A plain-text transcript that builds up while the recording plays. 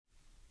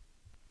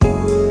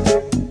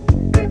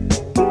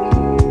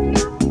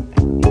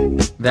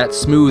That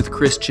smooth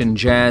Christian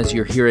jazz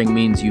you're hearing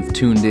means you've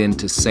tuned in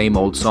to Same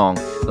Old Song,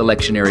 the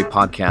lectionary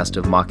podcast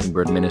of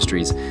Mockingbird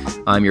Ministries.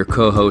 I'm your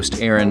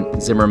co-host,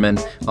 Aaron Zimmerman.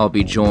 I'll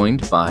be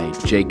joined by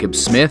Jacob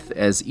Smith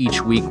as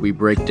each week we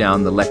break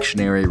down the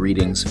lectionary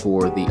readings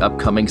for the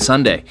upcoming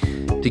Sunday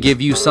to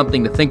give you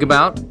something to think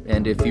about,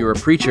 and if you're a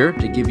preacher,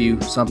 to give you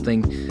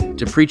something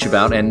to preach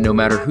about, and no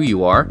matter who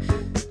you are,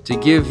 to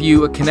give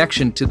you a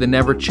connection to the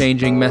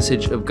never-changing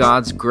message of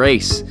God's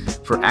grace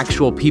for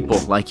actual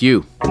people like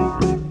you.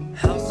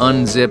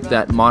 Unzip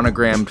that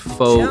monogrammed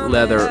faux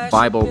leather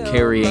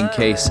Bible-carrying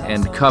case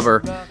and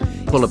cover,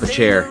 pull up a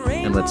chair,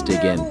 and let's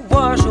dig in.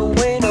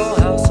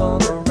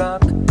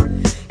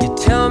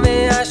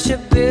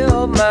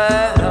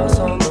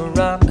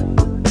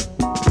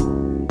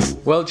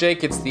 Well,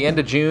 Jake, it's the end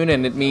of June,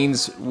 and it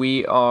means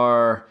we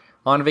are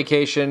on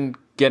vacation,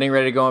 getting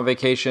ready to go on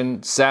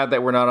vacation. Sad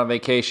that we're not on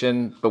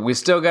vacation, but we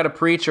still got to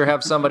preach or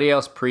have somebody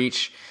else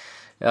preach.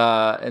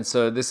 And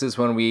so this is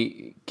when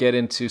we get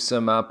into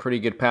some pretty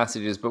good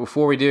passages. But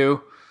before we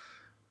do,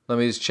 let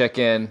me just check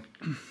in.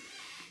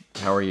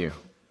 How are you?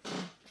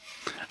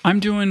 I'm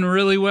doing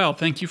really well.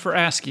 Thank you for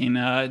asking.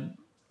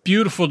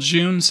 Beautiful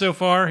June so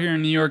far here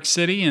in New York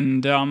City.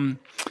 And,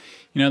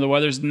 the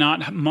weather's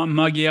not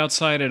muggy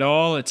outside at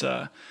all. It's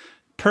a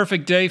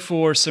perfect day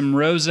for some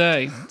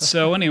rosé.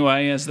 So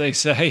anyway, as they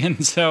say.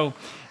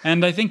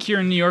 And I think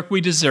here in New York,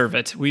 we deserve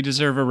it. We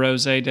deserve a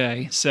rosé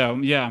day. So,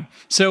 yeah.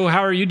 So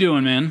how are you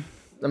doing, man?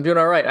 I'm doing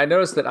all right. I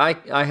noticed that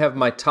I have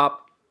my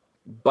top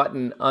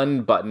button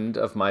unbuttoned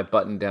of my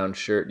button-down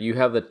shirt. You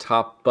have the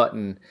top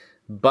button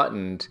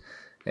buttoned.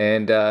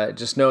 And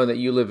just knowing that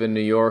you live in New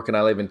York and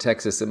I live in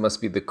Texas, it must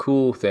be the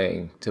cool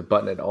thing to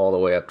button it all the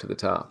way up to the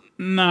top.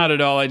 Not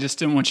at all. I just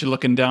didn't want you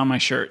looking down my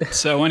shirt.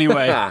 So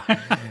anyway.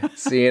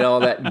 Seeing all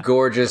that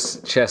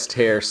gorgeous chest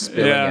hair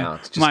spilling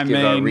out. Just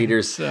give our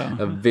readers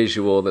a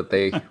visual that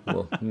they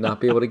will not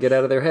be able to get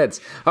out of their heads.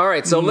 All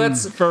right, so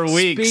let's... For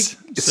weeks.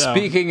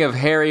 Speaking of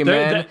hairy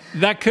men...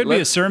 That could be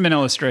a sermon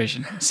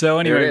illustration. So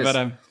anyway,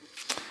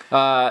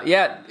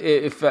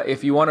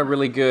 if you want a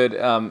really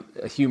good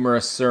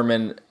humorous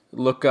sermon...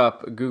 Look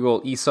up,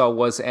 Google Esau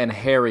was an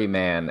hairy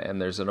man,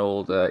 and there's an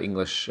old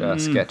English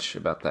sketch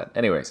about that.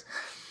 Anyways,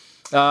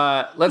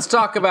 let's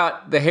talk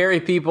about the hairy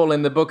people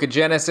in the book of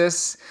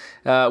Genesis.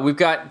 We've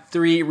got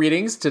 3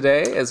 readings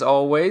today, as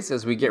always,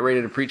 as we get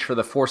ready to preach for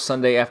the 4th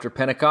Sunday after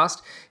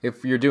Pentecost.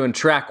 If you're doing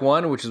track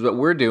 1, which is what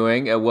we're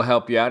doing, we'll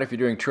help you out. If you're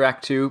doing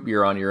track 2,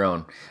 you're on your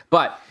own.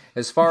 But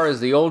as far as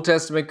the Old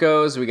Testament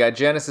goes, we got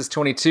Genesis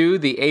 22,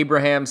 the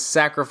Abraham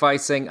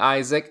sacrificing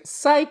Isaac.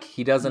 Psych!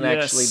 He doesn't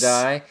actually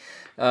die.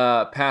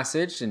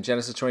 Passage in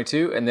Genesis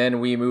 22, and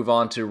then we move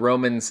on to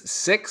Romans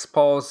 6.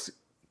 Paul's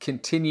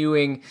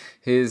continuing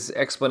his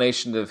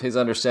explanation of his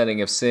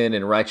understanding of sin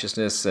and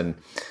righteousness and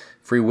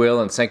free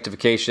will and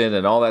sanctification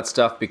and all that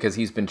stuff, because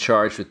he's been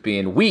charged with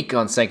being weak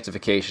on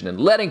sanctification and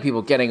letting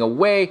people getting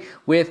away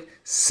with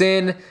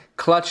sin.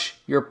 Clutch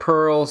your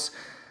pearls,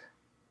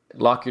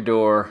 lock your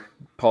door.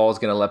 Paul's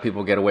going to let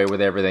people get away with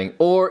everything.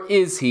 Or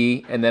is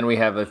he? And then we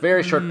have a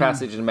very short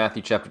passage in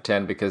Matthew chapter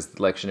 10, because the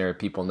lectionary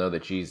people know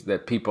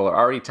that people are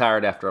already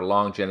tired after a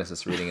long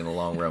Genesis reading and a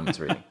long Romans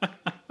reading.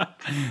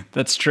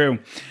 That's true.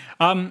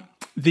 I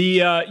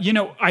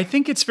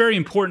think it's very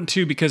important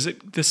too, because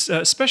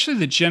especially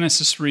the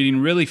Genesis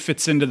reading really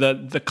fits into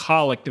the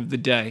collect of the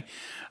day.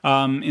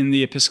 In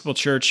the Episcopal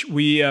Church,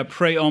 we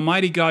pray,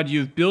 Almighty God,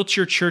 you've built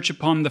your church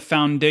upon the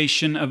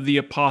foundation of the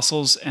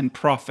apostles and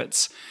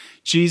prophets,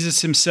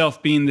 Jesus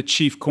himself being the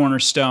chief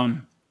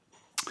cornerstone.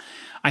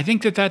 I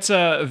think that's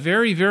a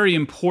very, very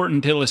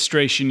important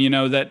illustration,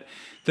 that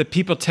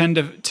people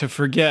tend to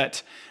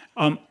forget.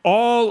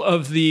 All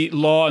of the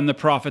law and the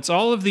prophets,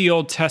 all of the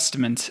Old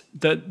Testament,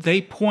 that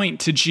they point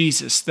to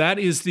Jesus. That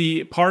is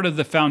the part of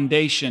the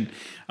foundation.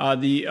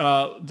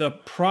 The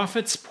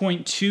prophets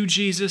point to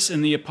Jesus,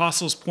 and the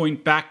apostles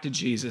point back to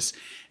Jesus.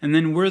 And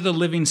then we're the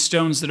living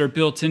stones that are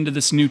built into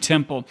this new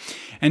temple.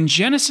 And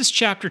Genesis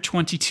chapter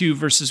 22,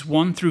 verses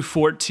 1 through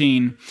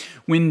 14,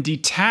 when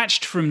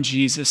detached from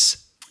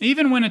Jesus,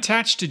 even when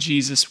attached to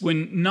Jesus,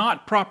 when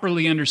not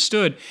properly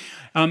understood,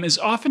 is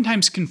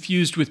oftentimes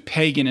confused with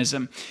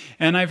paganism.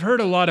 And I've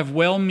heard a lot of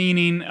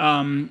well-meaning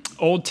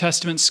Old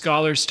Testament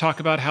scholars talk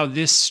about how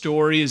this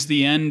story is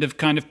the end of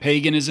kind of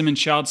paganism and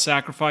child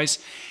sacrifice.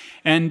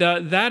 And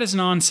that is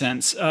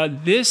nonsense.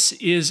 This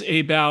is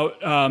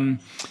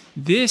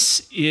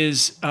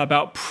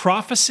about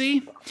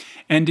prophecy,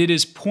 and it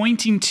is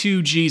pointing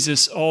to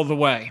Jesus all the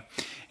way.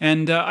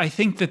 And I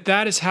think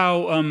that is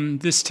how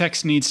this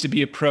text needs to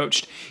be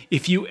approached.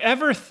 If you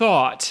ever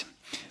thought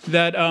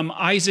that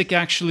Isaac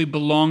actually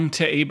belonged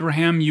to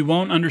Abraham, you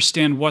won't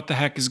understand what the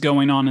heck is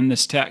going on in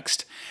this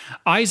text.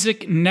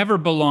 Isaac never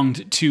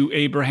belonged to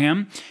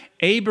Abraham.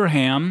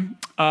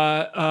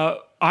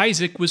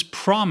 Isaac was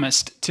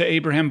promised to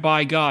Abraham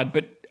by God,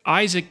 but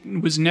Isaac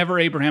was never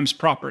Abraham's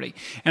property.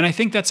 And I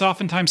think that's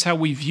oftentimes how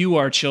we view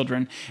our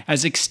children,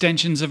 as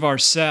extensions of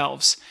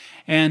ourselves.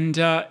 And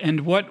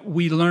what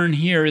we learn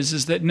here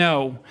is that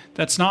no,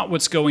 that's not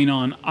what's going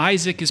on.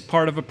 Isaac is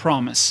part of a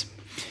promise.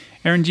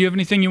 Aaron, do you have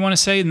anything you want to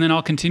say, and then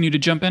I'll continue to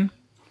jump in?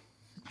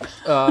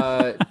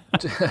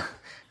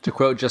 To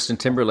quote Justin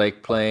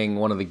Timberlake playing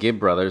one of the Gibb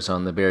brothers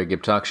on the Barry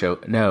Gibb Talk Show,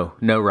 no,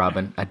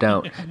 Robin, I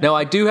don't. No,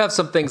 I do have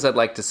some things I'd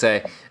like to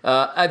say.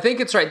 I think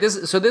it's right.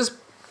 This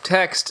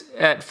text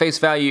at face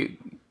value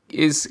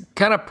is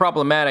kind of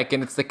problematic,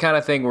 and it's the kind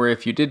of thing where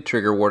if you did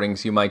trigger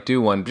warnings, you might do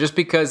one, just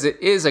because it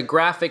is a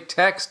graphic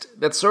text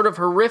that's sort of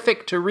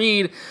horrific to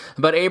read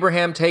about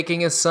Abraham taking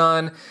his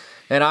son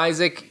and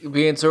Isaac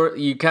being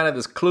you kind of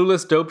this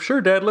clueless dope,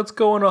 sure, Dad, let's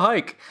go on a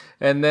hike.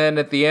 And then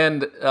at the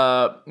end,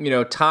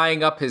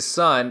 tying up his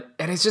son.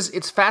 And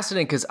it's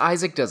fascinating because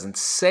Isaac doesn't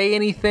say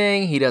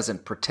anything. He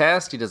doesn't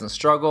protest. He doesn't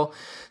struggle.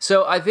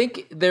 So I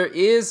think there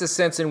is a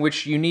sense in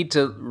which you need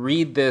to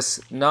read this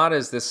not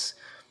as this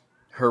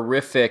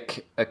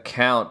horrific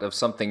account of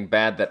something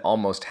bad that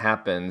almost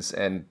happens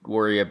and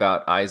worry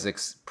about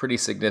Isaac's pretty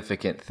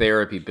significant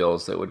therapy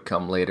bills that would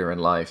come later in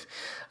life.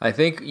 I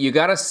think you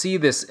got to see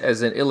this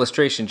as an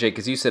illustration, Jake,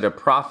 as you said, a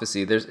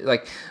prophecy. There's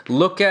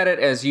look at it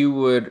as you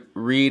would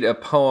read a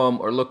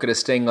poem or look at a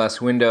stained glass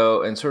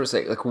window and sort of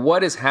say,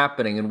 what is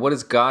happening and what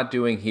is God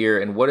doing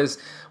here and what is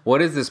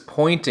this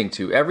pointing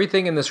to?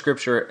 Everything in the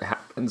scripture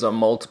happens on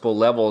multiple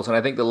levels, and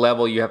I think the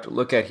level you have to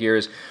look at here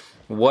is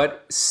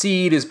what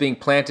seed is being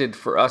planted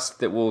for us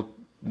that will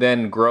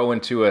then grow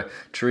into a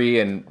tree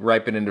and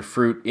ripen into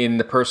fruit in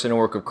the person and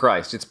work of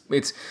Christ.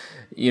 It's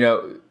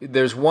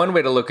there's one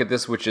way to look at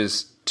this, which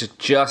is to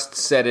just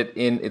set it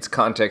in its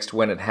context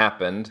when it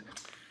happened.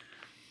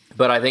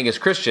 But I think as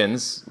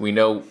Christians, we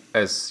know,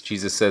 as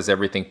Jesus says,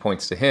 everything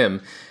points to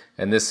him.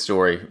 And this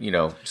story,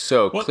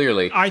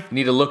 clearly,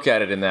 need to look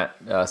at it in that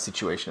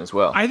situation as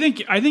well. I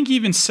think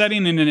even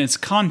setting it in its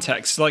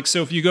context,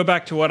 so if you go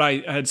back to what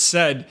I had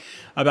said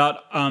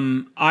about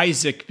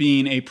Isaac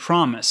being a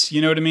promise,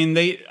 you know what I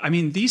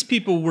mean? These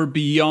people were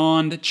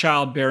beyond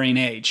childbearing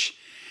age.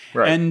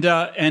 Right.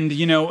 And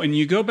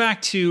you go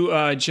back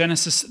to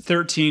Genesis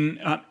 13,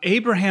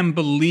 Abraham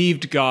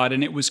believed God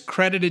and it was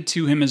credited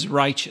to him as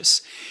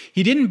righteous.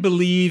 He didn't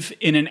believe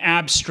in an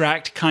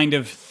abstract kind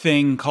of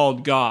thing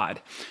called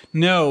God.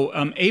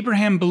 No,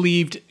 Abraham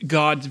believed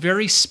God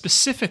very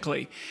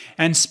specifically,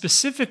 and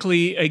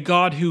specifically a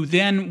God who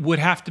then would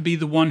have to be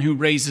the one who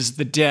raises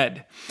the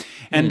dead.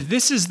 And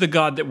this is the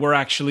God that we're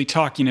actually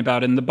talking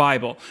about in the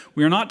Bible.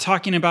 We're not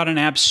talking about an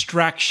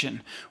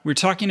abstraction. We're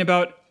talking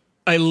about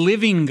a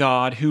living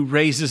God who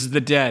raises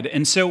the dead.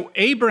 And so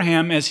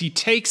Abraham, as he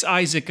takes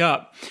Isaac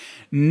up,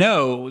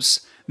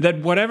 knows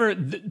that whatever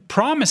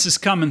promise is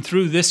coming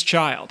through this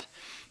child,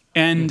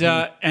 and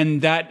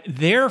that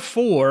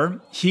therefore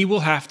he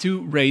will have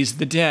to raise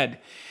the dead.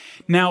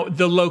 Now,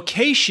 the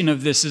location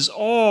of this is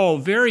all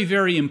very,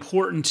 very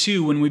important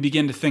too when we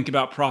begin to think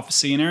about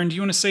prophecy. And Aaron, do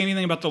you want to say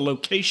anything about the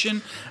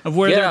location of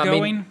where they're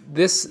going?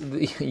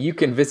 You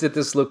can visit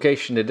this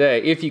location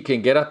today if you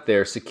can get up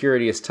there.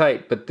 Security is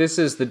tight, but this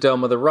is the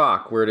Dome of the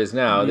Rock where it is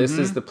now. Mm-hmm. This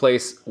is the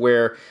place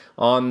where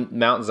on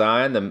Mount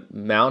Zion, the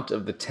Mount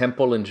of the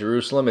Temple in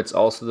Jerusalem, it's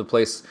also the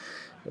place,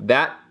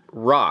 that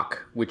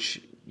rock,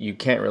 which you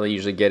can't really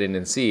usually get in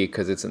and see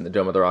because it's in the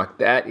Dome of the Rock,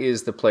 that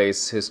is the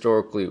place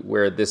historically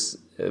where this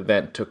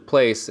event took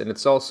place, and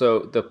it's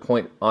also the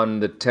point on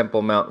the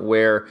Temple Mount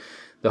where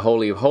the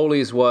Holy of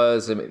Holies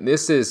was. I mean,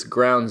 this is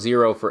ground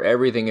zero for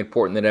everything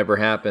important that ever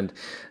happened.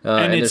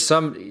 And there's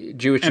some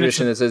Jewish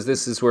tradition that says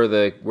this is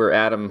where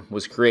Adam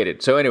was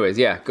created. So anyways,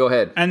 yeah, go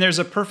ahead. And there's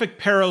a perfect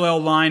parallel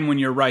line when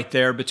you're right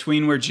there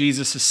between where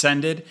Jesus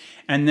ascended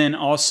and then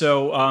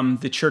also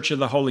the Church of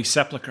the Holy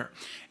Sepulchre.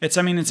 It's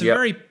a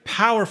very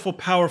powerful,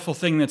 powerful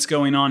thing that's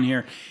going on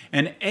here.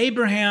 And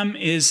Abraham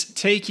is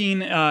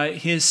taking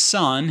his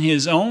son,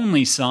 his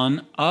only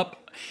son, up.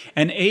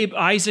 And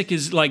Isaac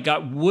is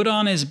got wood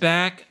on his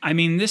back.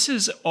 This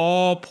is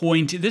all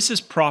pointed. This is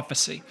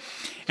prophecy.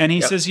 And he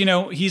says,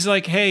 he's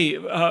like, hey,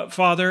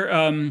 Father,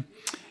 and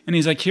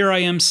he's like, here I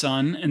am,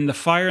 son, and the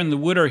fire and the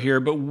wood are here,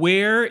 but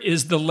where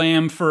is the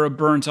lamb for a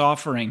burnt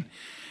offering?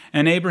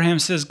 And Abraham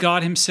says,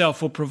 God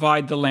himself will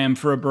provide the lamb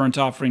for a burnt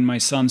offering, my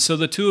son. So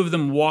the two of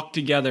them walk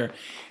together.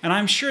 And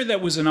I'm sure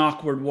that was an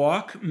awkward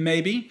walk,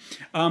 maybe.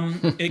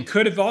 It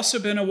could have also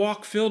been a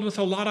walk filled with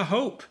a lot of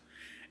hope.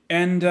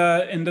 And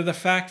to the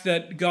fact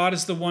that God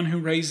is the one who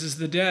raises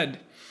the dead.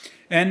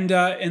 And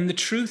the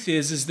truth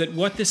is that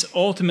what this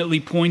ultimately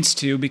points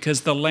to,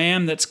 because the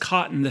lamb that's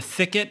caught in the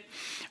thicket,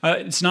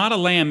 it's not a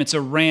lamb, it's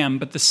a ram,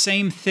 but the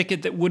same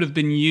thicket that would have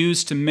been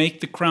used to make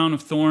the crown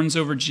of thorns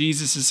over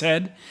Jesus'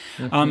 head.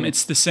 Mm-hmm.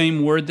 It's the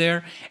same word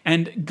there.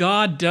 And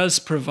God does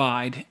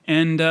provide,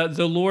 and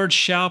the Lord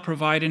shall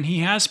provide, and he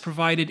has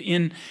provided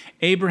in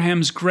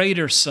Abraham's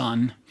greater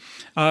son,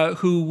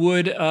 who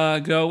would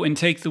go and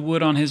take the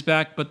wood on his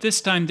back, but this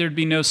time there'd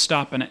be no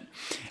stopping it.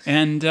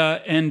 And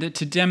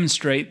to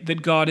demonstrate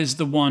that God is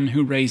the one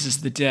who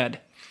raises the dead.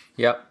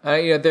 Yep.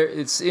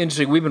 It's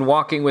interesting. We've been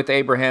walking with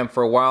Abraham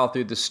for a while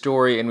through the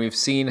story, and we've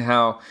seen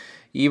how,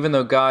 even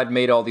though God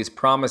made all these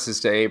promises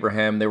to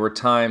Abraham, there were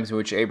times in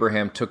which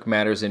Abraham took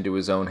matters into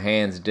his own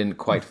hands, didn't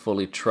quite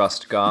fully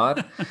trust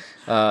God.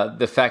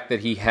 The fact that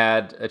he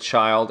had a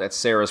child at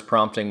Sarah's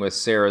prompting with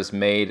Sarah's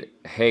maid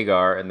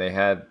Hagar, and they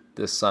had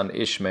the son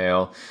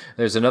Ishmael.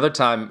 There's another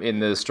time in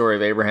the story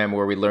of Abraham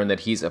where we learn that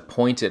he's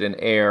appointed an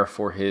heir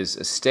for his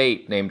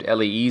estate named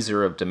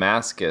Eliezer of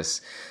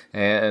Damascus.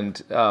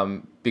 And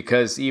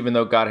because even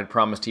though God had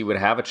promised he would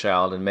have a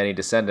child and many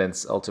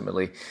descendants,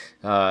 ultimately,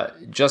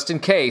 just in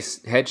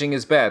case, hedging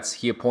his bets,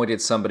 he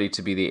appointed somebody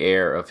to be the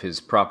heir of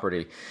his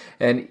property.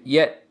 And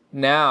yet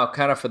now,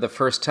 kind of for the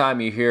first time,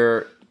 you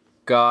hear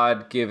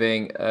God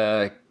giving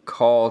a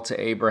call to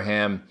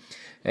Abraham,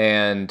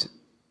 and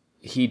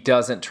he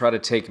doesn't try to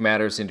take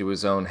matters into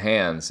his own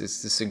hands.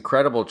 It's this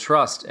incredible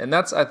trust. And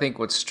that's, I think,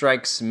 what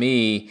strikes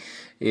me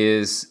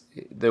is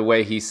the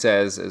way he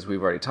says, as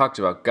we've already talked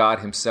about, God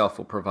himself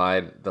will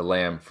provide the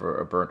lamb for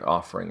a burnt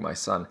offering, my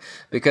son.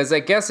 Because I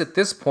guess at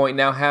this point,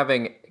 now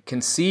having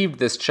conceived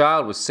this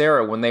child with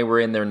Sarah when they were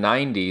in their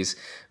 90s,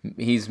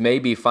 he's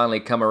maybe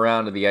finally come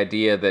around to the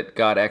idea that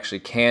God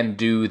actually can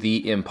do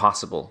the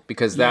impossible,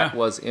 because that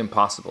was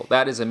impossible.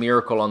 That is a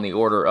miracle on the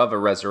order of a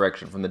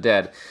resurrection from the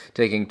dead,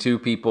 taking two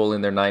people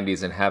in their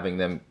 90s and having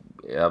them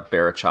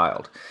bear a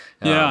child.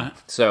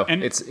 So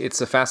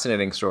it's a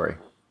fascinating story.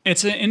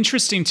 It's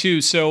interesting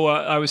too. So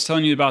I was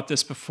telling you about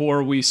this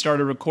before we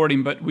started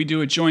recording, but we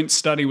do a joint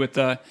study with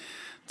the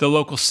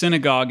local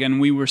synagogue, and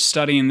we were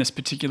studying this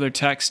particular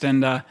text,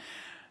 and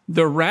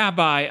the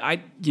rabbi,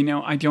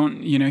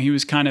 he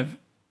was kind of,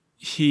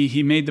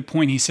 he made the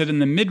point, he said in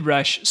the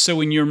Midrash,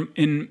 so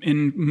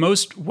in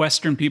most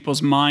Western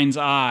people's mind's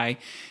eye,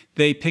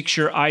 they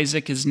picture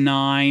Isaac as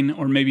 9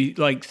 or maybe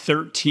like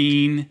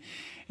 13.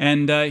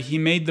 And he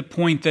made the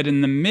point that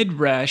in the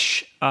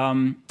Midrash,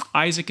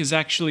 Isaac is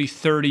actually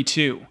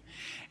 32.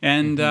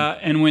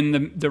 And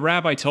when the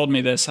rabbi told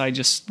me this, I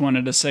just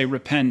wanted to say,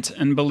 repent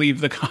and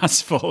believe the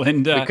gospel.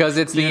 And because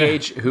it's the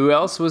age. Who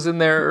else was in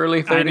their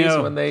early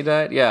 30s when they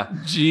died? Yeah,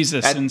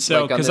 Jesus. And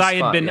so because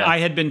I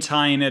had been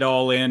tying it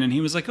all in, and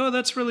he was like, "Oh,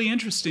 that's really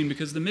interesting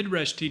because the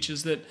Midrash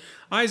teaches that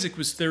Isaac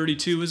was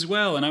 32 as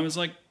well." And I was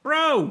like,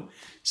 "Bro."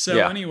 So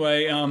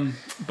anyway,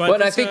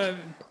 but I think.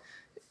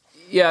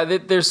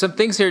 There's some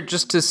things here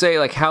just to say,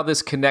 like how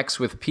this connects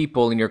with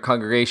people in your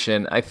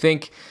congregation. I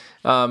think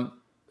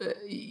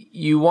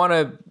you want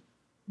to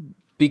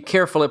be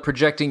careful at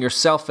projecting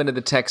yourself into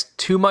the text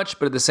too much,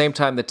 but at the same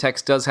time, the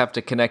text does have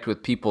to connect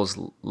with people's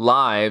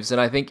lives.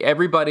 And I think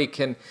everybody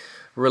can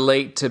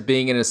relate to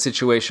being in a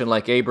situation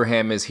like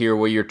Abraham is here,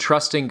 where you're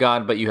trusting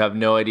God, but you have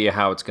no idea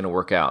how it's going to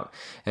work out.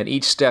 And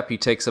each step he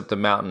takes up the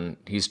mountain,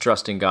 he's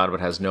trusting God, but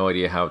has no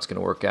idea how it's going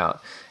to work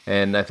out.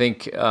 And I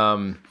think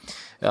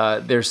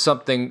there's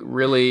something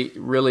really,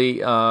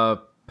 really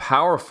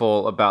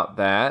powerful about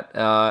that.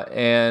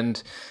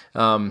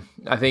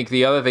 I think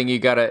the other thing you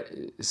got to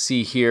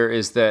see here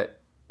is that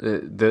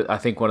I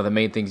think one of the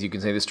main things you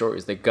can say in the story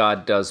is that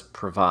God does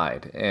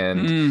provide.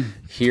 And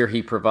here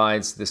he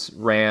provides this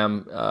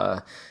ram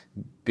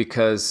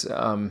because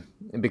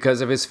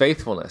of his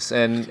faithfulness.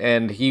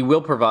 And he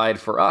will provide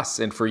for us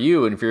and for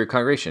you and for your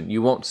congregation.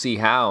 You won't see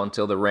how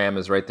until the ram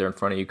is right there in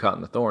front of you caught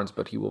in the thorns,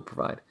 but he will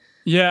provide.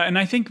 Yeah, and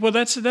I think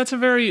that's a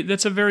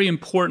very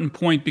important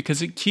point,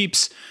 because it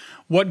keeps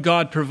what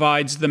God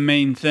provides the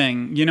main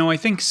thing. You know, I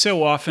think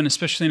so often,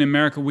 especially in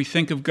America, we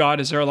think of God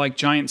as our like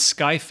giant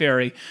sky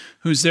fairy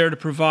who's there to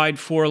provide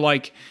for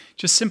like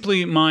just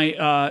simply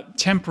my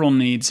temporal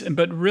needs.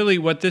 But really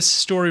what this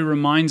story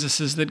reminds us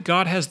is that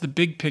God has the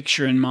big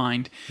picture in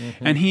mind,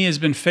 and he has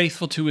been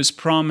faithful to his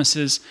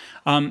promises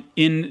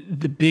in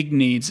the big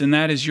needs, and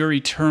that is your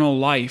eternal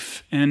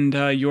life and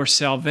your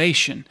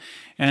salvation.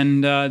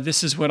 And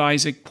this is what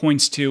Isaac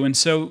points to. And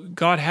so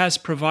God has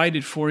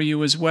provided for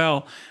you as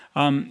well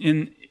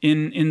in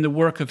the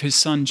work of his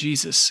son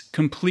Jesus,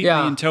 completely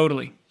and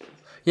totally.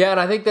 Yeah,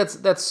 and I think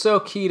that's so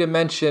key to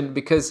mention,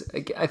 because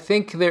I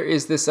think there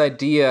is this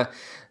idea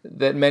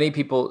that many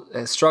people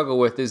struggle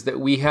with, is that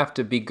we have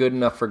to be good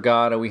enough for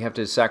God, and we have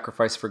to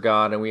sacrifice for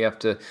God, and we have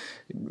to,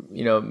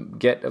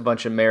 get a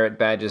bunch of merit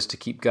badges to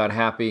keep God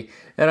happy.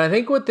 And I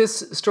think what this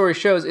story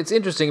shows, it's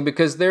interesting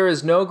because there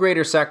is no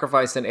greater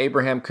sacrifice than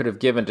Abraham could have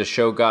given to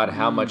show God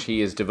how much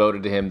he is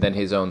devoted to him than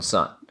his own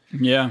son.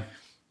 Yeah.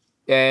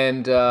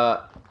 And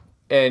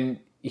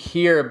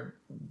here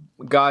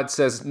God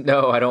says,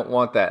 no, I don't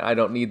want that. I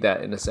don't need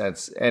that, in a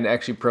sense, and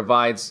actually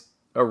provides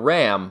a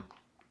ram.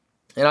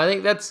 And I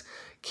think that's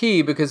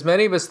key, because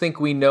many of us think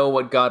we know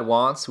what God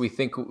wants. We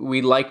think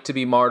we like to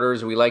be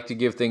martyrs. We like to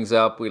give things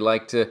up. We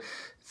like to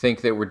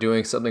think that we're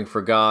doing something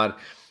for God.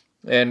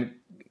 And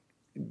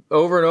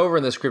over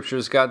in the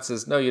scriptures, God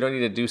says, no, you don't need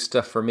to do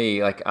stuff for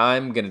me. Like,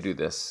 I'm going to do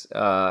this.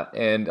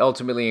 And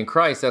ultimately in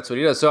Christ, that's what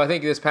he does. So I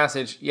think this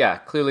passage,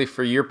 clearly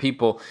for your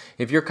people,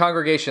 if your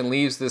congregation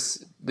leaves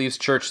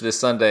church this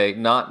Sunday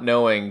not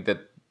knowing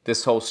that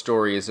this whole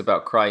story is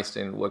about Christ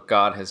and what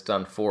God has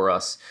done for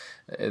us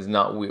is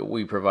not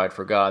we provide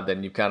for God,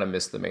 then you kind of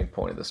missed the main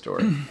point of the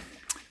story.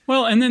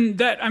 Well, and then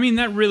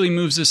that really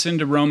moves us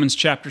into Romans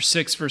chapter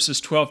 6,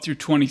 verses 12 through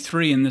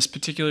 23 in this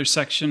particular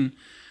section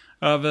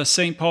of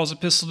St. Paul's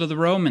epistle to the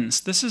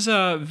Romans. This is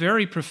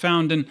very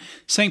profound, and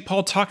St.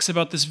 Paul talks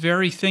about this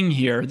very thing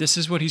here. This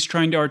is what he's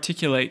trying to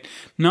articulate.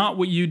 Not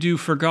what you do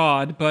for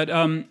God, but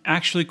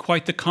actually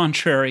quite the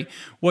contrary.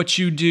 What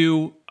you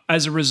do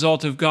as a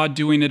result of God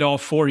doing it all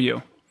for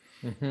you.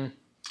 Mm-hmm.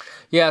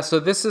 Yeah, so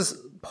this is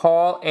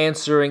Paul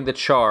answering the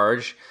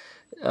charge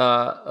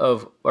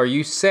of, are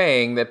you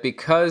saying that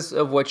because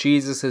of what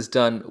Jesus has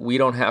done, we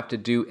don't have to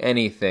do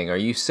anything? Are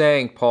you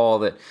saying, Paul,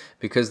 that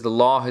because the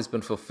law has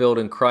been fulfilled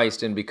in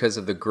Christ and because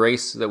of the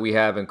grace that we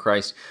have in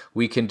Christ,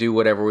 we can do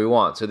whatever we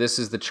want? So this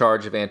is the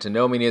charge of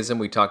antinomianism.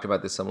 We talked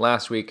about this some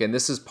last week, and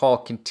this is Paul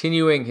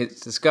continuing his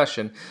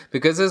discussion,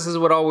 because this is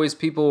what always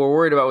people were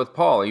worried about with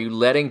Paul. Are you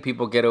letting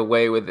people get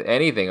away with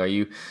anything? Are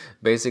you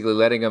basically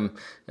letting them,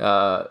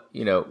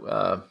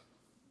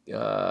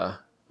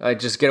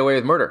 just get away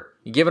with murder?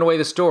 You're giving away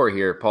the store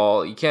here,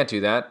 Paul. You can't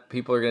do that.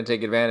 People are going to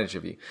take advantage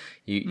of you.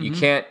 You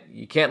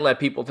can't let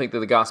people think that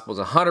the gospel is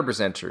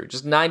 100% true,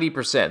 just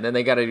 90%. Then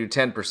they got to do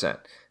 10%,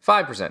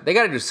 5%. They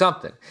got to do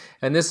something.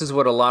 And this is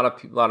what a lot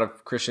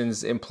of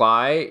Christians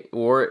imply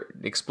or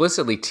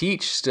explicitly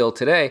teach still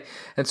today.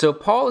 And so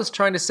Paul is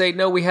trying to say,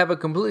 no, we have a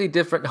completely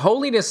different.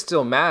 Holiness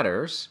still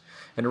matters,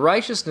 and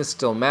righteousness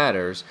still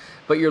matters,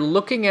 but you're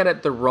looking at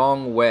it the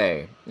wrong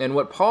way. And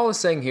what Paul is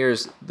saying here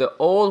is the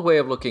old way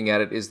of looking at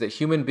it is that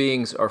human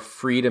beings are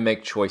free to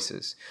make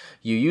choices.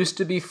 You used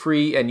to be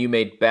free and you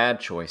made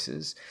bad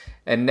choices.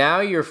 And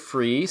now you're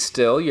free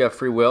still, you have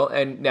free will,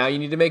 and now you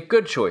need to make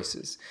good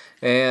choices.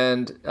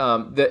 And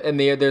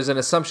there's an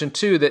assumption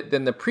too that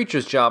then the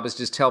preacher's job is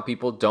just tell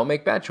people, don't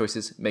make bad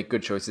choices, make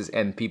good choices,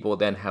 and people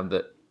then have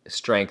the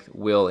strength,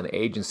 will, and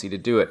agency to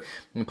do it.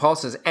 And Paul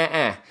says,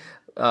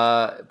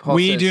 Paul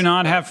we says, do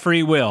not have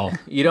free will.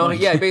 You don't.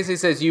 Yeah, it basically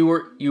says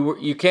you're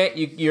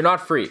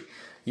not free.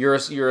 You're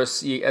as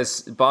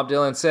Bob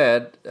Dylan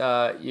said,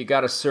 you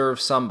got to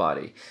serve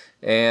somebody,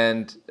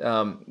 and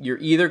you're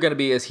either going to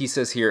be, as he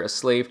says here, a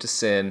slave to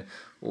sin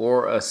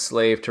or a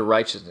slave to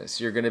righteousness.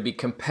 You're going to be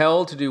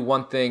compelled to do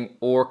one thing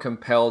or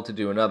compelled to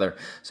do another.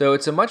 So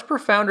it's a much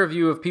profounder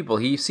view of people.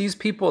 He sees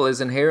people as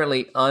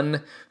inherently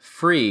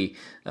unfree.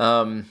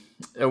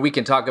 And we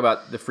can talk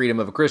about the freedom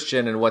of a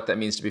Christian and what that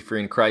means to be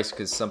free in Christ,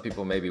 because some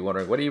people may be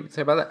wondering, what do you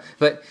say about that?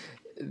 But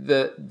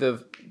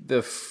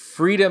the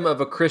freedom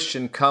of a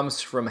Christian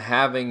comes from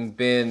having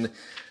been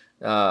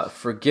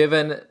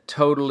forgiven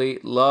totally,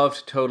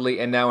 loved totally,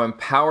 and now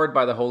empowered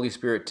by the Holy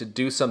Spirit to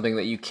do something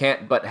that you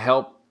can't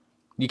help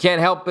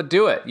but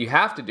do it. You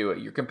have to do it.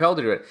 You're compelled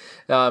to do it.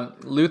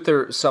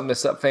 Luther summed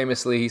this up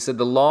famously. He said,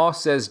 the law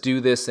says do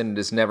this and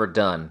it is never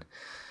done.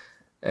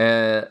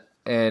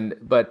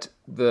 But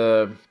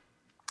the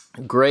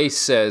grace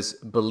says,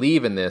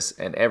 believe in this,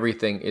 and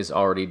everything is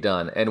already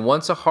done. And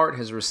once a heart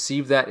has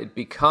received that, it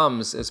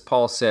becomes, as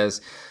Paul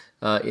says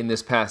in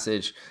this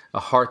passage,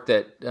 a heart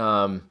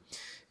that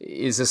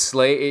is a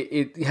slave.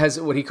 It has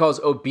what he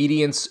calls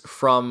obedience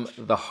from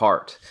the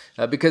heart.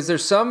 Because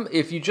there's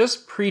if you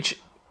just preach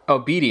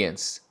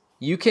obedience,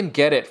 you can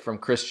get it from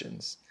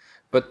Christians,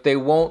 but they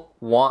won't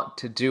want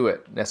to do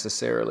it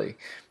necessarily.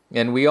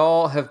 And we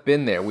all have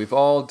been there. We've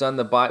all done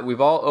we've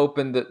all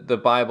opened the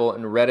Bible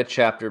and read a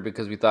chapter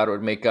because we thought it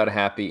would make God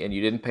happy, and you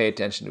didn't pay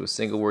attention to a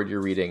single word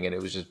you're reading, and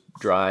it was just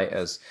dry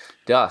as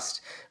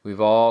dust.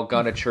 We've all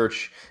gone to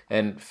church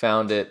and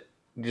found it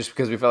just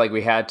because we felt like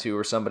we had to,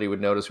 or somebody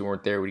would notice we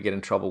weren't there, we'd get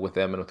in trouble with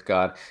them and with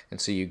God, and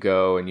so you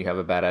go and you have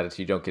a bad attitude,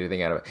 you don't get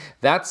anything out of it.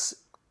 That's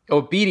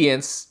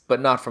obedience,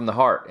 but not from the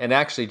heart. And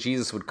actually,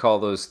 Jesus would call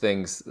those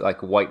things like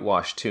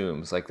whitewashed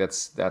tombs. Like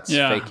that's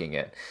faking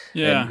it.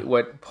 Yeah. And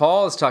what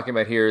Paul is talking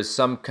about here is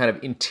some kind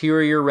of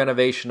interior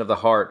renovation of the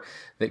heart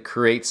that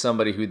creates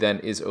somebody who then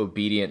is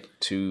obedient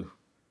to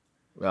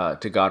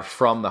God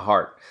from the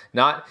heart.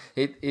 Not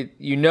it.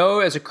 You know,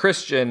 as a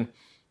Christian,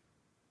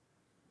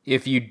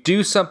 if you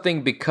do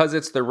something because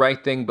it's the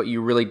right thing, but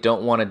you really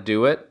don't want to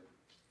do it,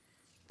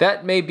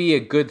 that may be a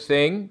good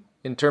thing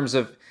in terms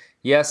of,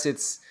 yes,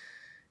 it's,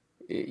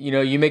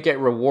 you may get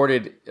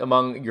rewarded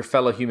among your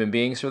fellow human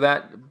beings for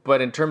that.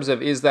 But in terms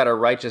of, is that a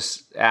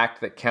righteous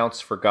act that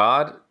counts for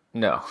God?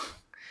 No.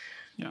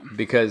 Yeah.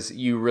 Because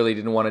you really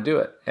didn't want to do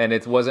it. And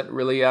it wasn't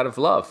really out of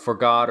love for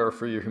God or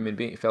for your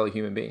fellow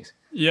human beings.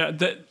 Yeah,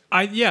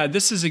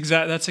 that's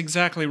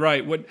exactly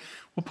right. What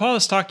Paul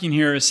is talking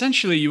here,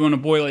 essentially you want to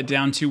boil it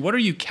down to, what are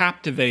you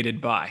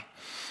captivated by?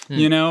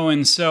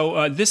 And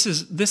so this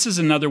is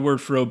another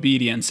word for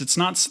obedience. It's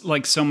not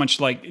like so much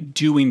like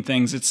doing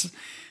things. It's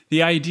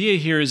the idea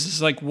here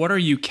is like, what are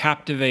you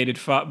captivated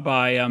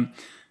by?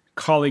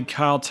 Colleague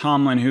Kyle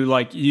Tomlin, who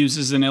like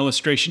uses an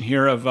illustration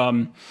here of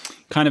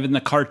kind of in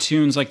the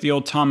cartoons, like the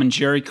old Tom and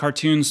Jerry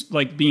cartoons,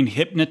 like being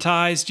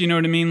hypnotized. You know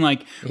what I mean?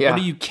 Like, What are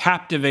you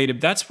captivated?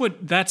 That's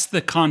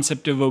the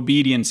concept of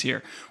obedience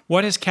here.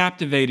 What has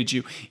captivated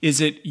you?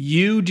 Is it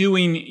you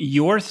doing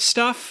your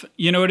stuff?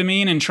 You know what I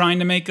mean? And trying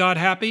to make God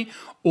happy,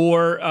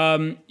 or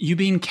you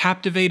being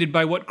captivated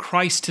by what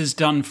Christ has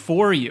done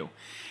for you?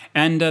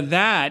 And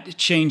that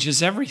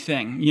changes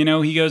everything.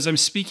 He goes, I'm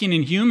speaking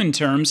in human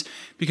terms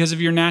because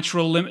of your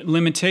natural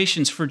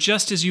limitations. For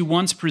just as you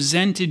once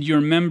presented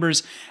your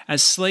members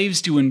as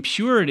slaves to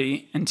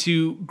impurity and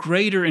to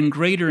greater and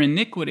greater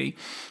iniquity,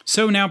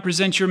 so now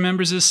present your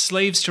members as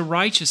slaves to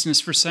righteousness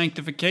for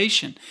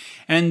sanctification.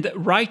 And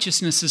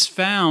righteousness is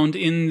found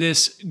in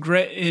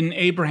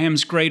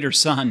Abraham's greater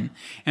son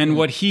and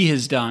what he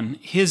has done,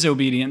 his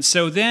obedience.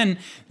 So then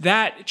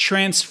that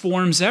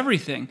transforms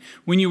everything.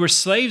 When you were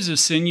slaves of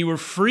sin, you were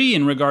free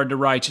in regard to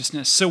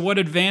righteousness. So what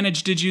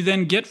advantage did you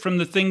then get from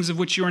the things of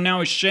which you are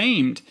now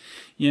ashamed?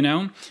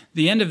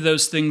 The end of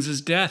those things is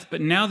death.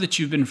 But now that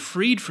you've been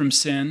freed from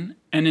sin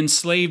and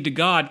enslaved to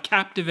God,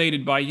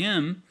 captivated by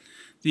him,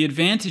 the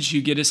advantage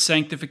you get is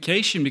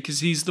sanctification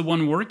because he's the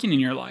one working in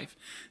your life.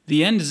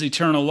 The end is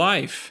eternal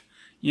life,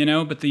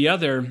 but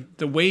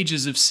the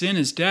wages of sin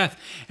is death.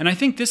 And I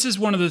think this is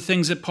one of the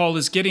things that Paul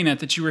is getting at,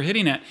 that you were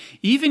hitting at.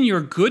 Even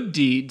your good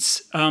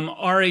deeds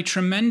are a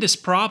tremendous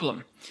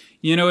problem.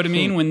 You know what I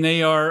mean? When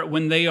they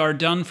are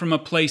done from a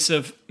place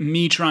of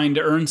me trying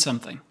to earn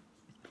something.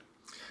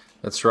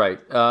 That's right.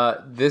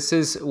 This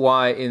is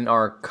why in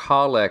our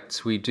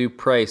collects we do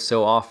pray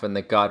so often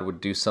that God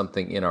would do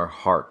something in our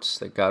hearts,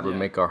 that God would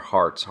make our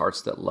hearts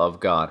that love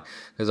God.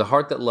 Because a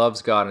heart that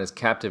loves God and is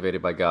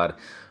captivated by God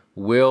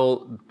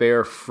will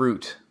bear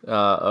fruit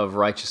of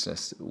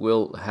righteousness,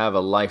 will have a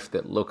life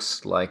that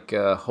looks like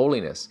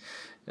holiness.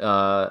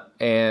 Or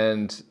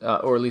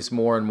at least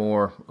more and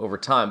more over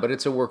time. But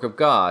it's a work of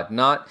God.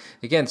 Not,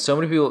 again, so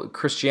many people,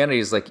 Christianity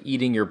is like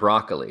eating your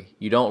broccoli.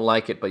 You don't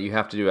like it, but you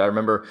have to do it. I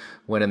remember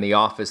when in the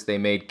office they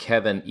made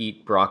Kevin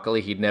eat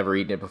broccoli. He'd never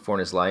eaten it before in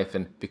his life,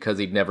 and because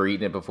he'd never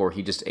eaten it before,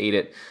 he just ate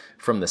it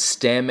from the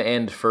stem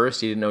end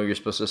first. He didn't know you're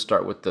supposed to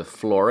start with the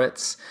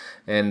florets.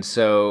 And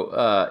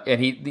so,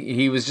 and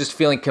he was just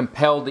feeling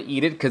compelled to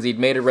eat it because he'd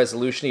made a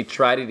resolution. He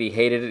tried it, he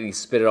hated it, and he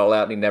spit it all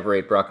out, and he never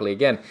ate broccoli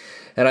again.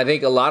 And I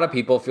think a lot of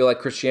people feel like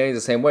Christianity is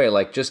the same way.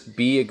 Like, just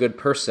be a good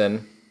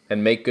person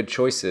and make good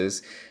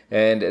choices.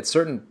 And at a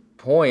certain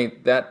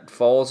point, that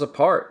falls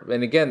apart.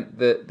 And again,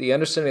 the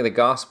understanding of the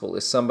gospel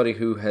is somebody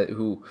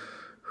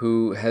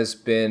who has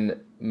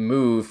been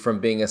moved from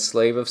being a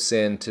slave of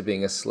sin to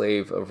being a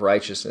slave of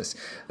righteousness.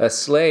 A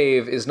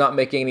slave is not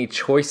making any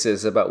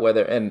choices about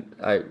whether, and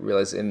I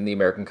realize in the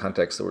American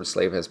context the word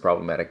slave has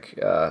problematic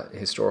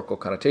historical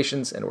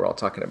connotations, and we're all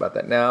talking about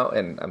that now,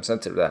 and I'm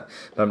sensitive to that,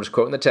 but I'm just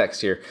quoting the text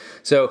here.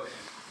 So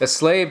a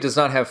slave does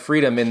not have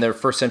freedom in their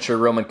first century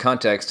Roman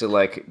context to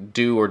like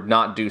do or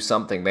not do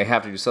something. They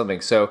have to do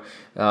something. So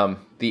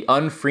the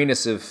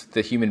unfreeness of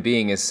the human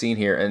being is seen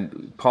here,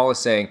 and Paul is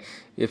saying,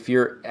 if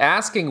you're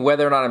asking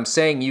whether or not I'm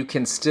saying you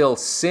can still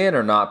sin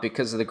or not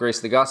because of the grace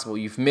of the gospel,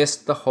 you've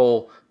missed the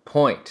whole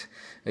point.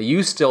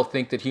 You still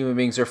think that human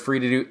beings are free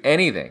to do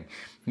anything.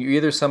 You're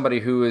either somebody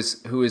who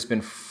has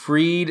been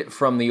freed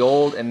from the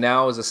old and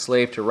now is a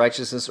slave to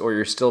righteousness, or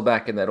you're still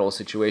back in that old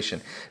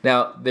situation.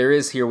 Now, there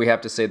is here, we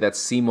have to say, that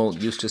simul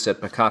justus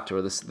et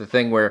peccator, the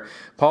thing where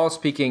Paul is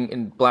speaking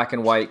in black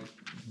and white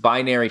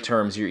binary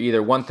terms. You're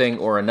either one thing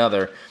or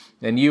another.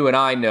 And you and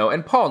I know,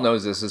 and Paul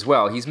knows this as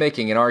well, he's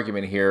making an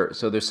argument here,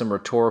 so there's some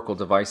rhetorical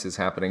devices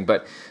happening,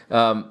 but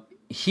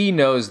he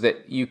knows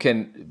that you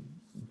can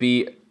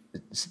be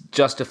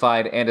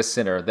justified and a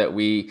sinner, that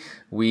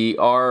we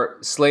are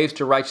slaves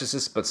to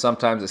righteousness, but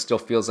sometimes it still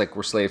feels like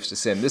we're slaves to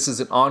sin. This is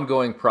an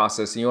ongoing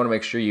process, and you want to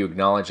make sure you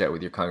acknowledge that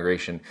with your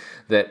congregation,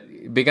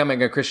 that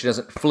becoming a Christian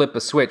doesn't flip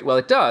a switch. Well,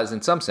 it does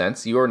in some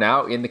sense. You are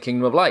now in the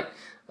kingdom of light,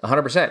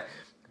 100%.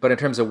 But in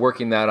terms of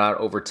working that out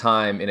over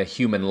time in a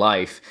human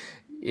life,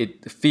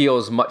 it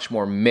feels much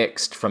more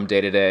mixed from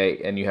day to day,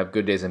 and you have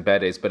good days and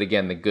bad days. But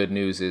again, the good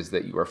news is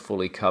that you are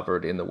fully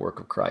covered in the work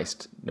of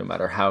Christ, no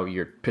matter how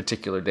your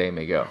particular day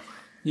may go.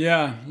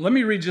 Yeah, let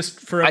me read just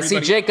for everybody.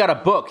 I see Jake got a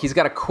book. He's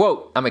got a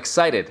quote. I'm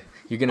excited.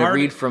 You're going to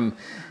read from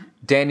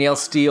Danielle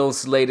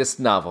Steele's latest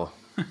novel.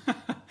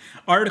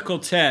 Article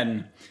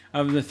 10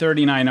 of the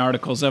 39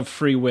 Articles of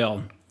Free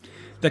Will.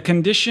 The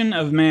condition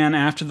of man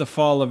after the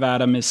fall of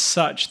Adam is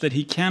such that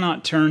he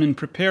cannot turn and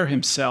prepare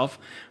himself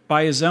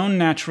by his own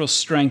natural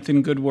strength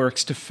and good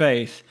works to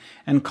faith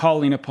and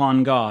calling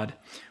upon God.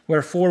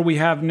 Wherefore we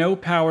have no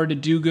power to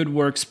do good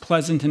works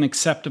pleasant and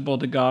acceptable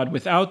to God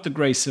without the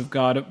grace of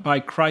God by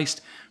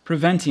Christ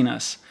preventing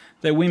us,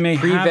 that we may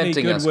have a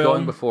good will.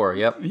 Going before,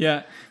 yep.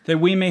 Yeah, that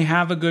we may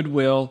have a good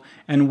will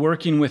and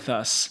working with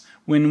us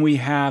when we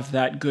have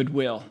that good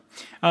will.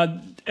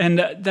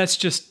 That's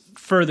just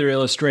further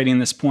illustrating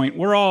this point.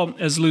 We're all,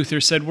 as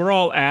Luther said, we're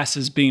all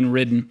asses being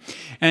ridden.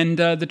 And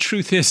the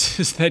truth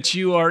is that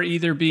you are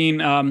either being,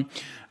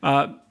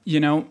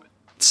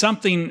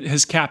 something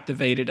has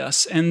captivated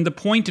us. And the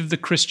point of the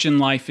Christian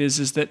life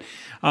is that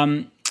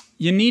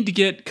you need to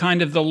get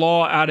kind of the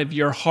law out of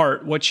your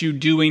heart, what you're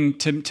doing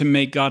to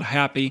make God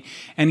happy,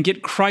 and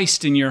get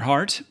Christ in your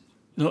heart,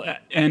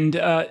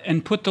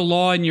 and put the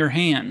law in your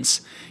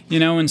hands,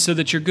 and so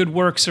that your good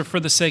works are for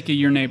the sake of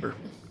your neighbor.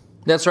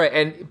 That's right.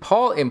 And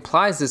Paul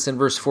implies this in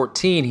verse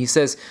 14. He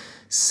says,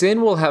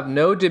 sin will have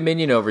no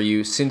dominion over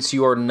you, since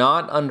you are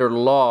not under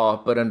law,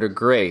 but under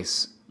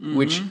grace.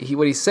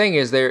 what he's saying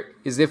is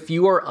if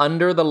you are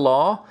under the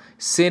law,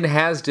 sin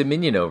has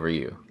dominion over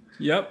you.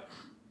 Yep.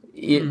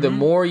 The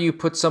more you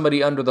put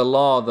somebody under the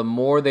law, the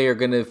more they are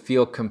going to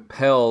feel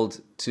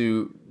compelled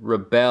to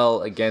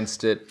rebel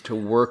against it, to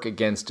work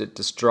against it,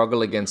 to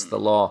struggle against the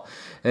law.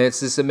 And it's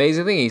this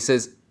amazing thing. He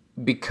says,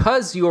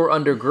 because you are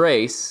under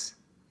grace,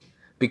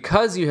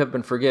 because you have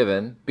been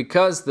forgiven,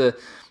 because the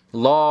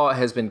law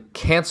has been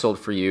canceled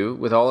for you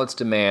with all its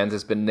demands,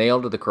 has been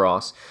nailed to the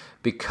cross,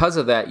 because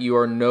of that, you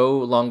are no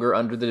longer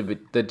under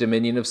the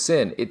dominion of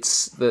sin.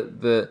 It's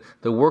the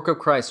work of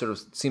Christ sort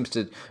of seems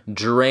to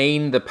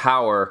drain the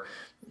power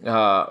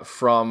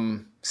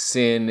from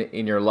sin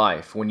in your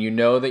life. When you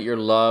know that you're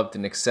loved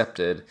and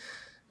accepted,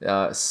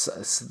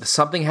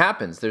 something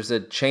happens. There's a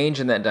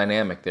change in that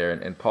dynamic there,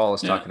 and Paul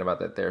is talking about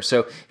that there.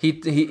 So he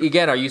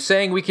again, are you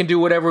saying we can do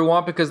whatever we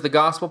want because of the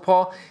gospel,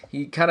 Paul?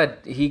 He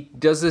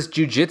does this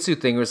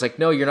jujitsu thing where it's like,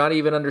 no, you're not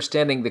even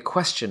understanding the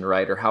question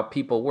right or how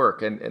people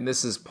work. And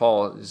this is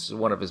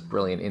one of his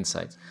brilliant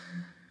insights.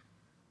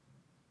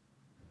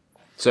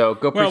 So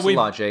go preach the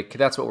law, Jake.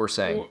 That's what we're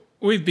saying.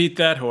 We've beat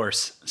that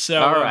horse.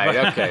 So all right,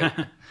 okay.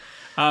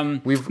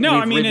 We've there's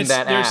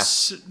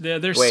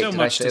so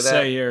much to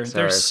say here.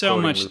 Sorry,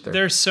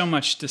 there's so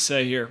much to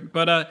say here.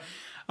 But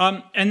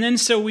and then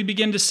so we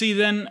begin to see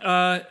then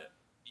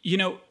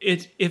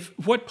if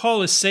what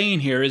Paul is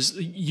saying here is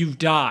you've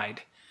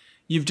died.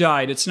 You've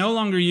died. It's no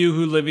longer you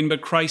who living,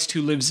 but Christ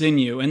who lives in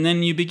you. And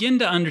then you begin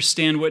to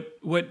understand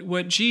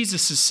what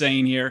Jesus is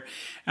saying here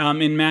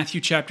in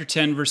Matthew chapter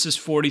 10, verses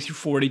 40 through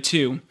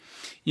 42.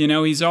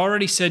 He's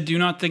already said, do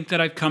not think that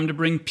I've come to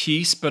bring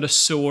peace, but a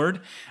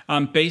sword.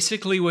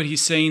 Basically what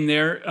he's saying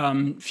there,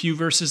 few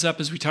verses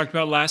up as we talked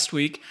about last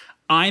week,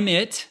 I'm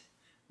it.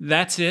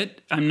 That's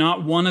it. I'm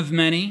not one of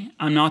many.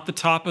 I'm not the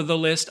top of the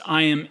list.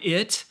 I am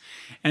it.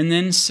 And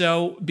then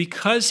so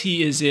because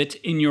he is it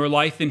in your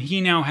life and he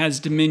now has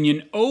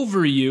dominion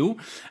over you,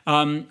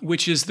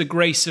 which is the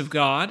grace of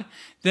God,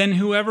 then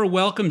whoever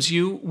welcomes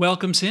you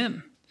welcomes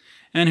him.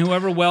 And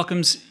whoever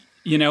welcomes,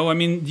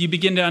 you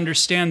begin to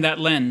understand that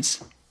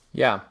lens.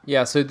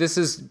 Yeah. So this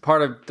is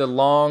part of the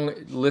long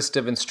list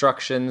of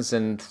instructions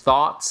and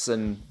thoughts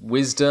and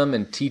wisdom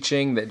and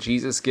teaching that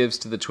Jesus gives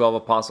to the 12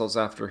 apostles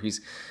after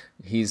he's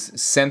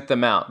sent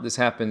them out. This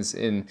happens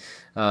in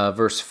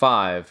verse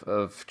 5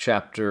 of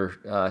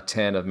chapter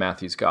 10 of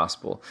Matthew's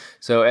Gospel.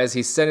 So as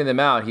he's sending them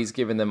out, he's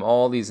given them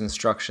all these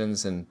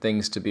instructions and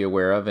things to be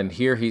aware of. And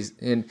here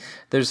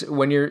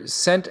when you're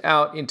sent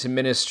out into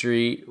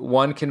ministry,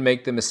 one can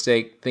make the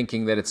mistake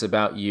thinking that it's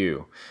about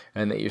you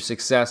and that your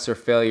success or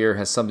failure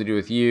has something to do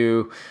with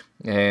you.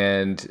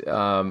 And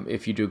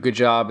if you do a good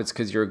job, it's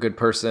because you're a good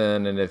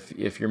person. And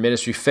if your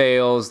ministry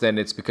fails, then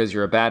it's because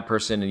you're a bad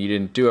person and you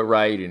didn't do it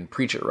right, you didn't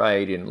preach it right,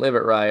 you didn't live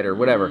it right, or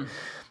whatever.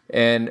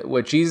 And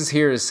what Jesus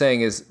here is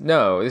saying is,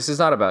 no, this is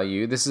not about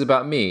you. This is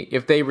about me.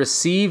 If they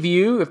receive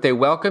you, if they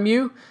welcome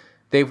you,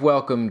 they've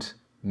welcomed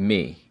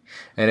me.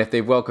 And if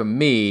they've welcomed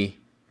me,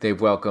 they've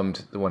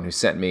welcomed the one who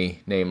sent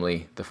me,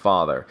 namely the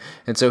Father.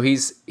 And so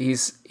he's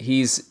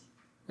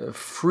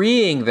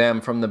freeing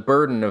them from the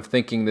burden of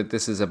thinking that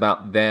this is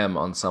about them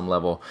on some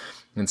level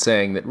and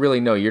saying that really,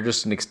 no, you're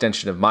just an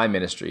extension of my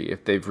ministry.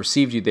 If they've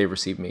received you, they've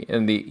received me.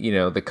 And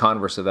the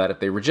converse of that, if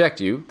they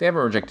reject you, they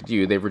haven't rejected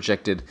you, they've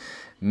rejected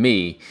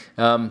me.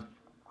 And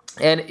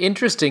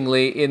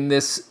interestingly, in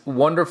this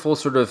wonderful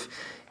sort of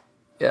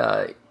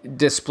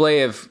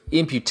display of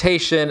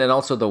imputation and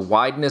also the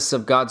wideness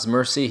of God's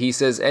mercy, he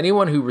says,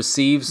 anyone who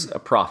receives a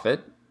prophet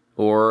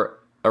or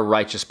a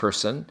righteous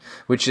person,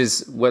 which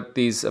is what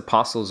these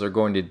apostles are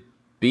going to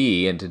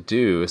be and to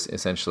do,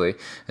 essentially,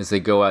 as they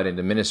go out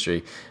into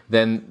ministry,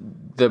 then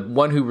the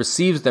one who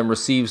receives them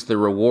receives the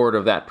reward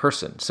of that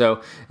person.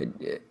 So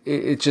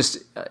it just,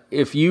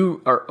 if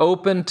you are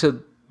open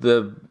to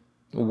the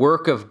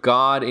work of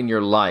God in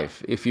your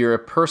life, if you're a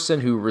person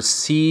who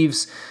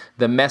receives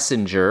the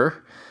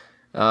messenger,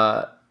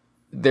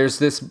 there's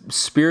this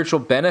spiritual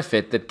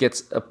benefit that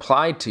gets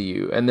applied to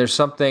you. And there's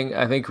something,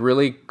 I think,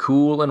 really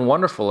cool and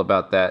wonderful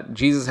about that.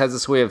 Jesus has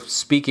this way of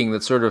speaking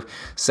that sort of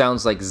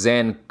sounds like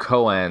Zen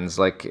koans,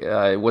 like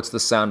what's the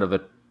sound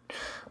of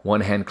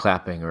one hand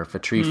clapping, or if a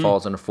tree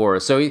falls in a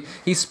forest. So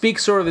he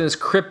speaks sort of in this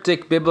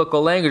cryptic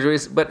biblical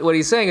language, but what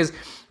he's saying is,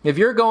 if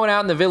you're going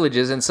out in the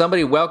villages and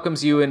somebody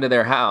welcomes you into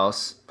their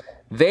house,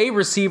 they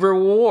receive a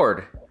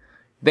reward.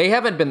 They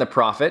haven't been the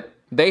prophet.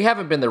 They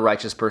haven't been the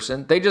righteous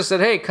person. They just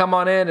said, hey, come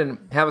on in and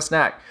have a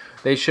snack.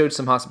 They showed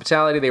some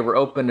hospitality. They were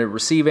open to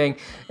receiving.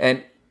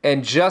 And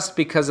just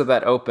because of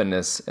that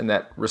openness and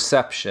that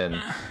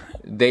reception,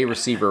 they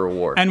receive a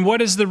reward. And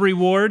what is the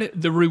reward?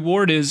 The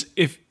reward is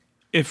if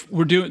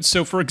we're doing,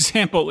 so for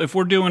example, if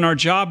we're doing our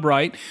job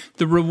right,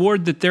 the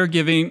reward that they're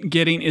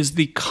getting is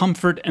the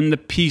comfort and the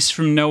peace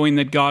from knowing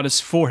that God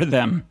is for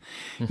them.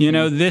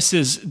 This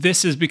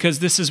is because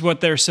this is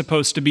what they're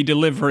supposed to be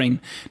delivering.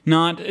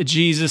 Not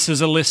Jesus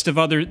as a list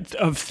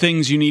of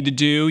things you need to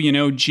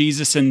do,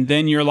 Jesus, and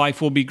then your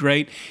life will be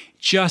great.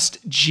 just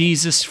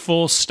Jesus,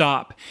 full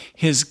stop.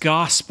 His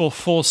gospel,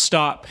 full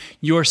stop.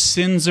 Your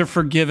sins are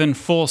forgiven,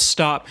 full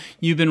stop.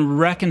 You've been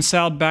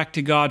reconciled back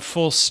to God,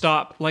 full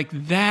stop. Like,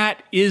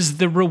 that is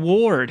the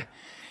reward.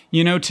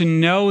 You know, to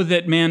know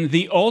that, man,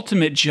 the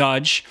ultimate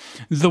judge,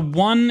 the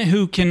one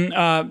who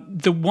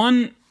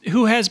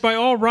has by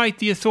all right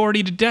the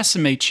authority to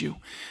decimate you,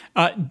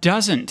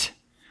 doesn't.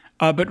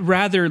 But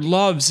rather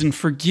loves and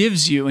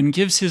forgives you and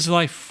gives his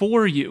life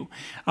for you.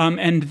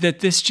 And that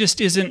this just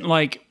isn't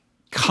like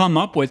come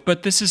up with,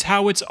 but this is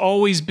how it's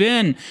always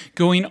been,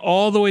 going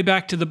all the way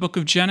back to the book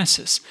of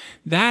Genesis.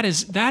 That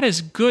is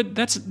good.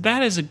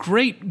 That is a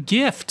great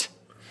gift.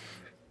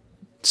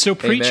 So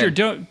preacher,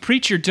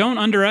 don't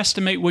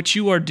underestimate what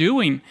you are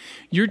doing.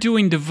 You're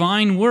doing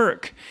divine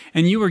work,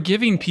 and you are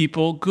giving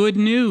people good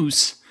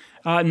news.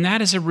 And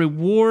that is a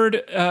reward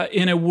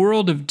in a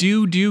world of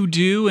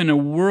do, in a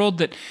world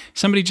that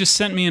somebody just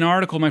sent me an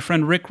article. My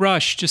friend Rick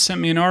Rush just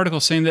sent me an article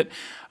saying that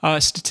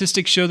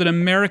statistics show that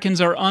Americans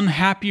are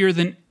unhappier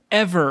than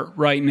ever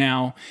right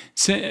now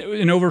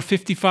in over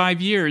 55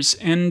 years.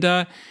 And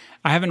I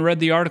haven't read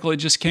the article, it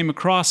just came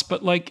across.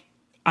 But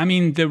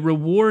the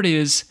reward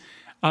is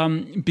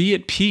be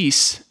at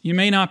peace. You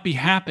may not be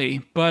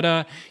happy,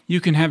 but you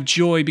can have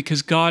joy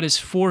because God is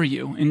for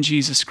you in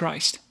Jesus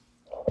Christ.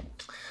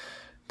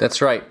 That's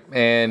right,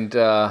 and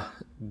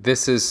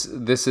this is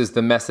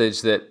the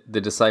message that the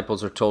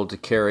disciples are told to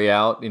carry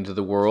out into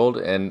the world.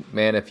 And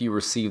man, if you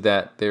receive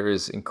that, there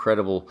is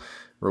incredible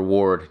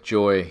reward,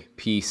 joy,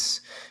 peace,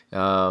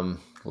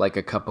 like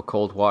a cup of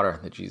cold water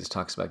that Jesus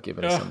talks about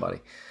giving to somebody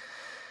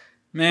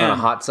on a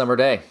hot summer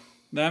day.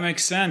 That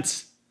makes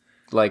sense.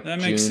 Like that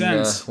makes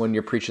sense when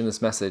you're preaching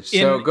this message.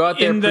 So go out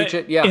there and preach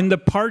it. Yeah. In the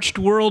parched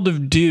world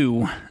of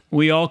dew,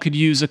 we all could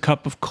use a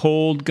cup of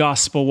cold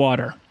gospel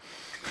water.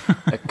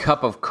 A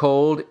cup of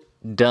cold,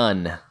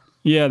 done.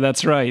 Yeah,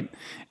 that's right.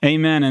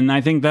 Amen. And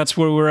I think that's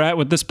where we're at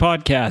with this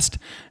podcast.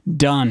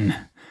 Done.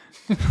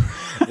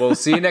 We'll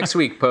see you next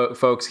week,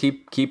 folks.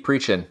 Keep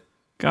preaching.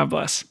 God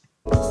bless.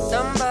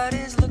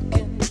 Somebody's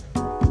looking,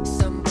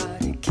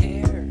 somebody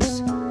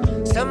cares,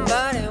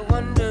 somebody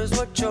wonders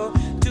what you're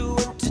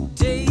doing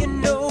today. You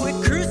know we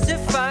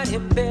crucified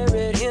him,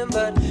 buried him,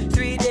 but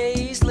 3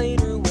 days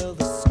later, well,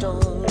 the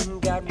stone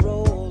got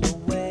rolled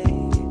away.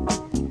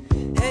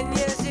 And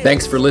yes,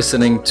 Thanks for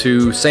listening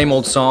to Same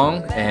Old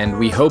Song, and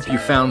we hope you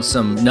found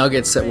some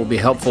nuggets that will be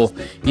helpful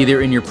either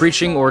in your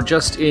preaching or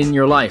just in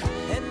your life.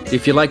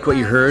 If you liked what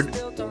you heard,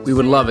 we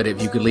would love it if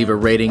you could leave a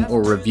rating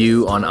or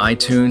review on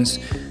iTunes.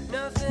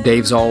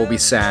 Dave's All will be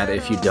sad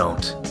if you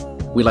don't.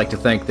 We'd like to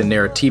thank the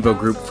Narrativo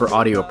Group for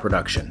audio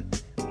production.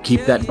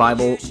 Keep that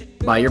Bible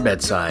by your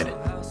bedside,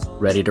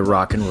 ready to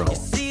rock and roll.